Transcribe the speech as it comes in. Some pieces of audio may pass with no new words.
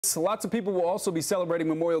Lots of people will also be celebrating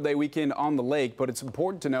Memorial Day weekend on the lake, but it's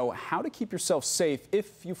important to know how to keep yourself safe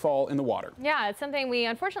if you fall in the water. Yeah, it's something we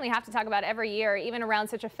unfortunately have to talk about every year, even around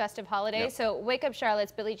such a festive holiday. Yep. So Wake Up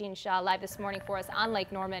Charlotte's Billie Jean Shaw live this morning for us on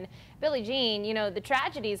Lake Norman. Billie Jean, you know, the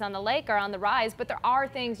tragedies on the lake are on the rise, but there are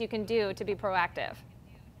things you can do to be proactive.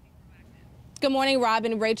 Good morning, Rob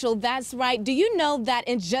and Rachel. That's right. Do you know that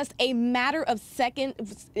in just a matter of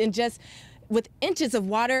seconds, with inches of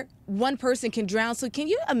water, one person can drown? So can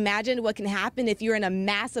you imagine what can happen if you're in a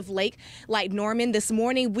massive lake like Norman? This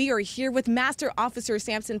morning, we are here with Master Officer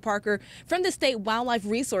Samson Parker from the State Wildlife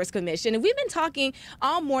Resource Commission. And we've been talking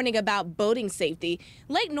all morning about boating safety.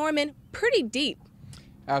 Lake Norman, pretty deep.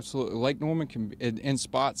 Absolutely. Lake Norman can, in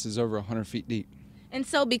spots, is over 100 feet deep. And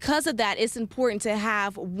so because of that, it's important to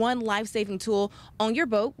have one life-saving tool on your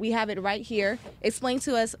boat. We have it right here. Explain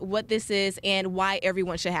to us what this is and why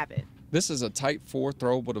everyone should have it. This is a Type 4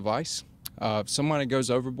 throwable device. If somebody goes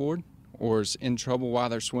overboard or is in trouble while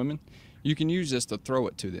they're swimming, you can use this to throw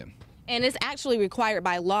it to them. And it's actually required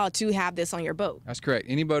by law to have this on your boat. That's correct.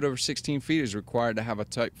 Any boat over 16 feet is required to have a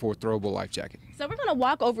Type 4 throwable life jacket. So we're going to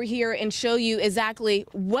walk over here and show you exactly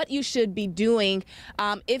what you should be doing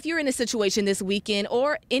if you're in a situation this weekend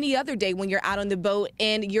or any other day when you're out on the boat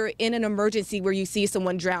and you're in an emergency where you see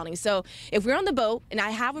someone drowning. So if we're on the boat and I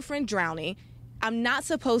have a friend drowning, I'm not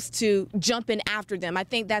supposed to jump in after them. I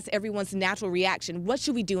think that's everyone's natural reaction. What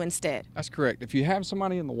should we do instead? That's correct. If you have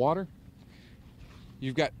somebody in the water,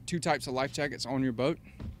 you've got two types of life jackets on your boat.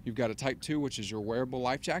 You've got a Type 2, which is your wearable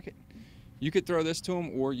life jacket. You could throw this to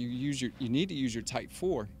them, or you need to use your Type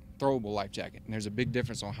 4 throwable life jacket. And there's a big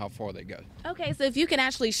difference on how far they go. Okay, so if you can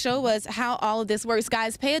actually show us how all of this works,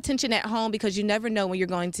 guys, pay attention at home because you never know when you're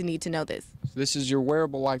going to need to know this. So this is your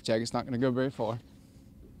wearable life jacket. It's not going to go very far.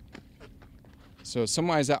 So if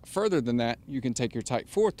somebody's out further than that, you can take your Type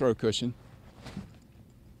 4 throw cushion,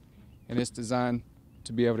 and it's designed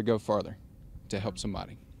to be able to go farther to help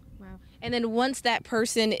somebody. Wow. And then once that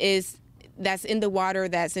person that's in the water,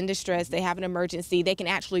 that's in distress, they have an emergency, they can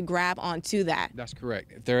actually grab onto that. That's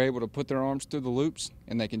correct. If they're able to put their arms through the loops,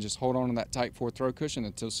 and they can just hold on to that Type 4 throw cushion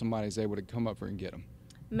until somebody's able to come up here and get them.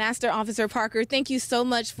 Master Officer Parker, thank you so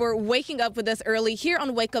much for waking up with us early here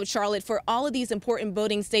on Wake Up Charlotte for all of these important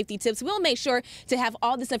boating safety tips. We'll make sure to have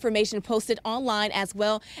all this information posted online as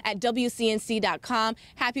well at WCNC.com.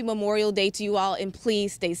 Happy Memorial Day to you all, and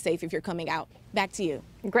please stay safe if you're coming out. Back to you.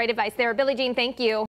 Great advice there. Billie Jean, thank you.